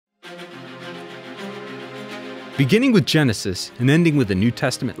Beginning with Genesis and ending with the New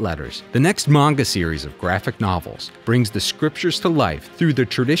Testament letters, the next manga series of graphic novels brings the scriptures to life through the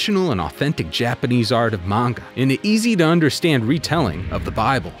traditional and authentic Japanese art of manga in an easy-to-understand retelling of the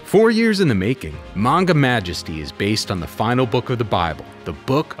Bible. 4 years in the making, Manga Majesty is based on the final book of the Bible, the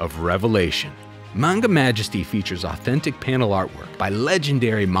Book of Revelation. Manga Majesty features authentic panel artwork by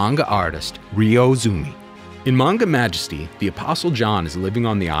legendary manga artist Ryozumi. In Manga Majesty, the Apostle John is living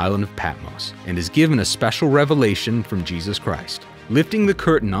on the island of Patmos and is given a special revelation from Jesus Christ, lifting the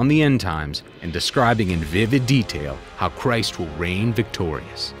curtain on the end times and describing in vivid detail how Christ will reign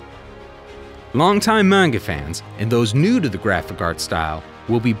victorious. Longtime manga fans and those new to the graphic art style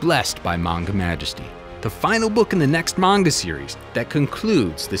will be blessed by Manga Majesty, the final book in the next manga series that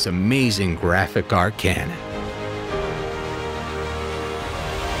concludes this amazing graphic art canon.